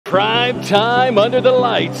Prime time under the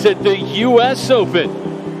lights at the US Open.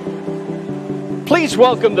 Please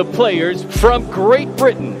welcome the players from Great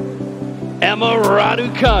Britain, Emma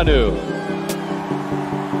Raducanu.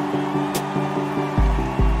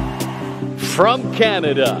 From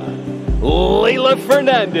Canada, Leylah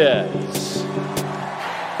Fernandez.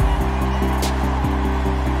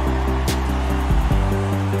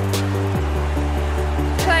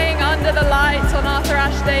 Under the lights on Arthur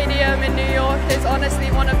Ashe Stadium in New York is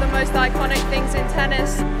honestly one of the most iconic things in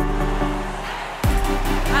tennis.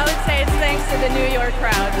 I would say it's thanks to the New York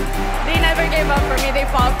crowd. They never gave up for me, they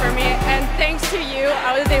fought for me, and thanks to you,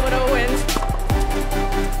 I was able to win.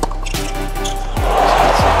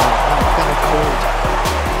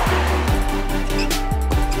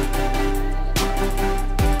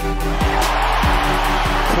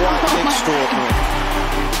 Quite extraordinary.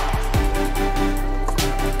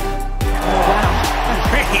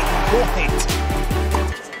 Point.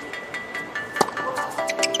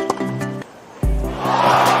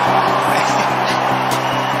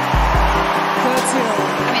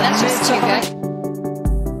 I mean, that's just too good.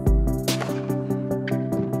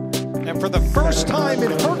 And for the first time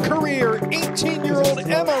in her career, 18-year-old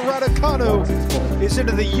Emma Raducanu is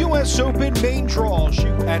into the US Open main draw.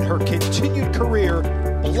 And her continued career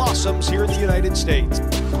blossoms here in the United States.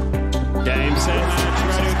 Game, set, match,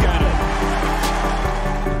 Raducanu.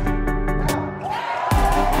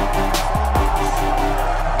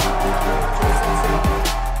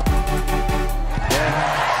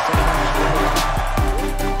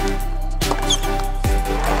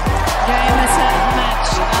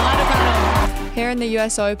 Here in the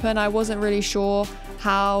US Open, I wasn't really sure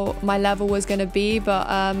how my level was going to be, but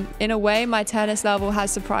in a way, my tennis level has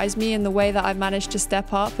surprised me in the way that I've managed to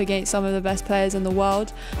step up against some of the best players in the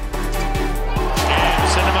world.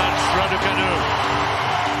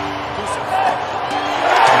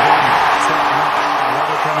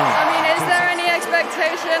 I mean, is there any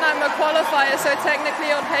expectation? I'm a qualifier, so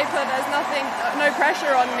technically on paper, there's nothing, no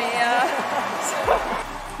pressure on me.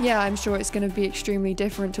 Yeah, I'm sure it's going to be extremely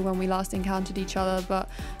different to when we last encountered each other, but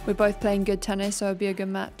we're both playing good tennis, so it'll be a good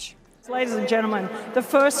match. Ladies and gentlemen, the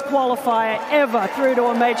first qualifier ever through to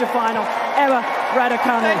a major final, Emma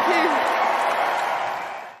Raducanu.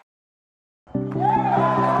 Thank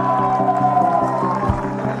you.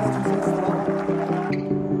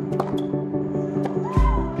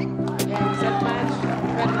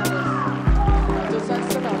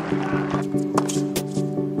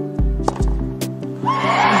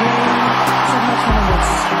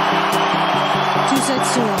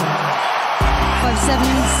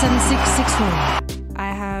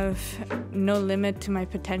 I have no limit to my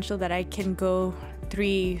potential that I can go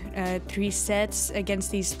three sets against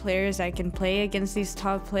these players. I can play against these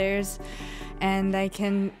top players, and I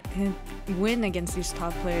can win against these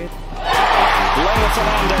top players. Leylah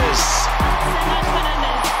Fernandez,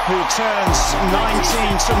 who turns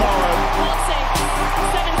 19 tomorrow,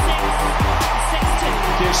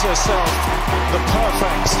 gives herself the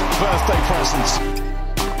perfect birthday present.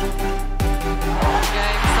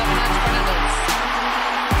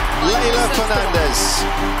 Leylah Fernandez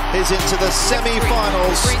is into the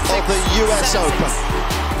semi-finals of the US Open.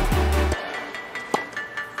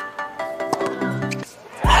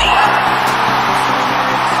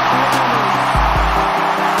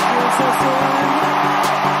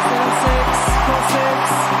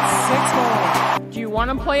 Do you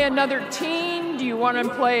want to play another team? Do you want to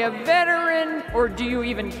play a veteran? Or do you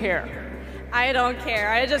even care? I don't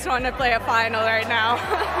care. I just want to play a final right now.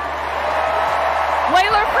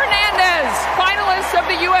 Leylah Fernandez, finalist of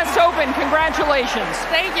the US Open. Congratulations.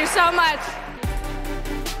 Thank you so much.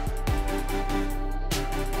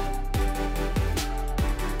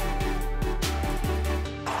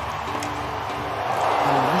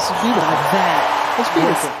 Oh, this is beautiful. Like that. It's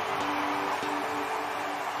beautiful.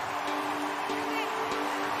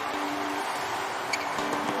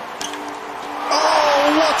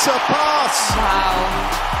 Oh, what a pass!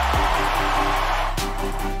 Wow.